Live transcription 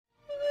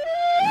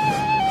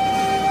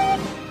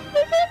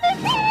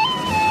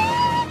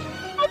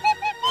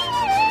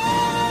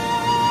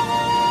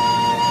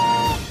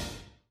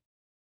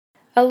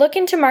A look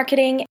into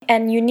marketing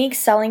and unique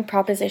selling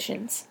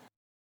propositions.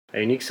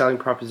 A unique selling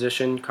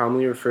proposition,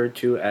 commonly referred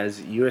to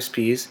as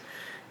USPs,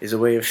 is a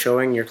way of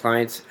showing your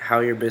clients how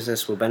your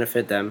business will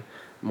benefit them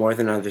more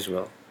than others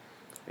will.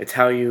 It's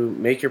how you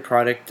make your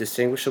product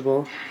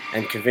distinguishable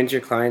and convince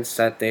your clients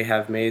that they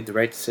have made the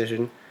right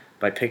decision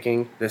by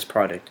picking this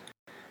product.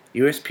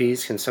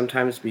 USPs can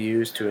sometimes be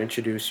used to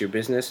introduce your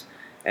business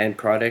and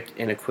product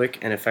in a quick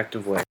and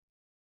effective way.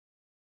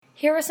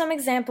 Here are some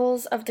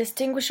examples of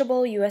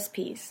distinguishable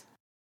USPs.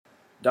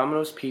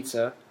 Domino's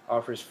Pizza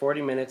offers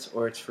 40 minutes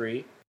or it's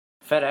free.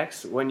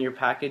 FedEx, when your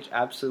package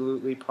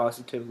absolutely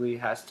positively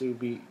has to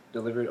be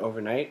delivered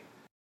overnight.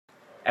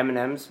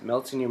 M&M's,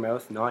 melts in your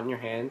mouth, not in your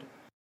hand.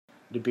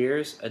 De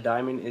Beers, a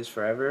diamond is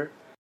forever.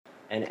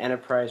 And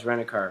Enterprise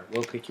Rent-A-Car,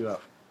 will pick you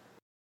up.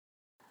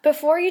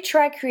 Before you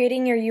try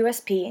creating your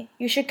USP,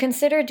 you should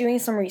consider doing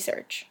some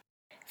research.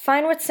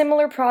 Find what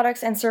similar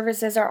products and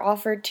services are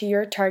offered to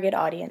your target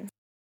audience.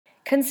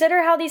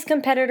 Consider how these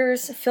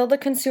competitors fill the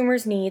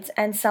consumer's needs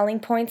and selling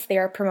points they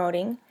are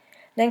promoting.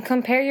 Then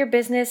compare your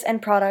business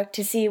and product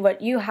to see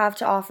what you have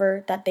to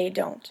offer that they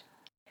don't.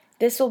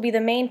 This will be the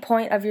main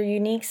point of your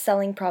unique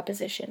selling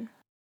proposition.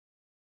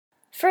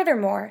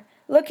 Furthermore,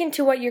 look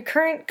into what your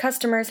current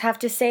customers have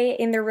to say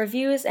in their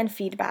reviews and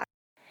feedback.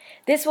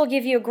 This will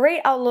give you a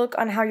great outlook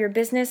on how your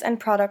business and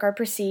product are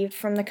perceived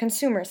from the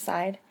consumer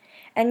side,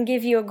 and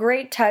give you a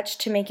great touch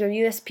to make your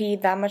USP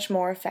that much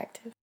more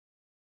effective.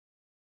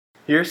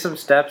 Here are some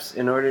steps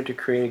in order to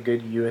create a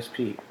good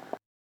USP.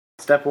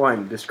 Step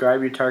 1. Describe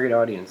your target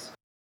audience.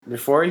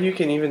 Before you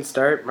can even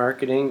start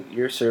marketing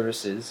your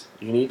services,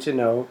 you need to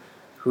know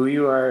who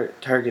you are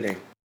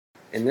targeting.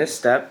 In this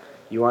step,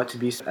 you want to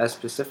be as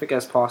specific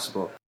as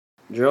possible.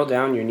 Drill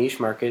down your niche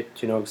market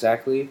to know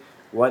exactly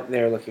what they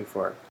are looking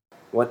for,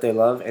 what they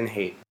love and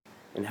hate,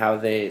 and how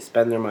they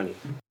spend their money.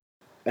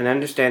 An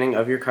understanding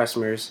of your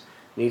customers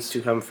needs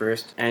to come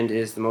first and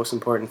is the most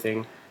important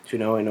thing to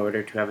know in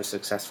order to have a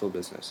successful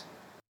business.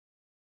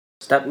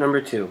 Step number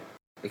 2.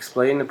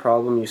 Explain the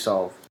problem you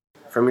solve.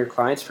 From your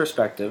client's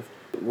perspective,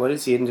 what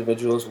is the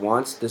individual's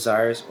wants,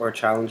 desires, or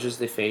challenges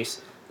they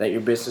face that your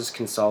business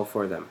can solve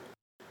for them?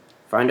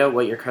 Find out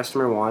what your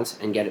customer wants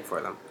and get it for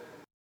them.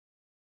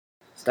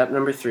 Step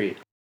number 3.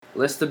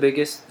 List the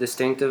biggest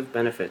distinctive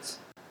benefits.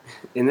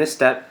 In this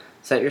step,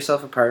 set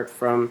yourself apart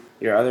from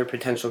your other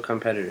potential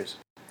competitors.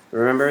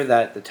 Remember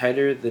that the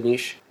tighter the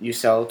niche you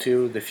sell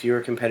to, the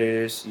fewer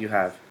competitors you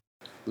have.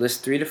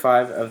 List 3 to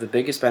 5 of the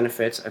biggest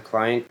benefits a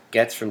client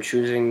gets from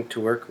choosing to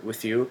work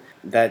with you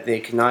that they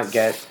cannot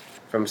get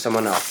from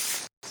someone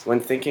else. When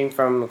thinking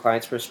from the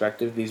client's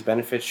perspective, these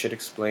benefits should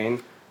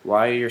explain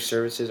why your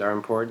services are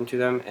important to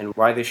them and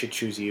why they should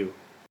choose you.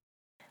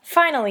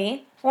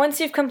 Finally,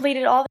 once you've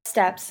completed all the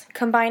steps,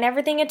 combine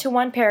everything into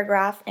one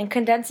paragraph and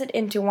condense it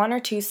into 1 or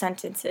 2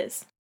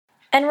 sentences.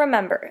 And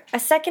remember, a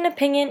second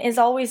opinion is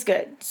always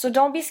good, so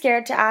don't be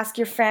scared to ask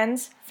your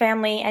friends,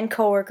 family, and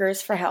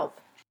coworkers for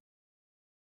help.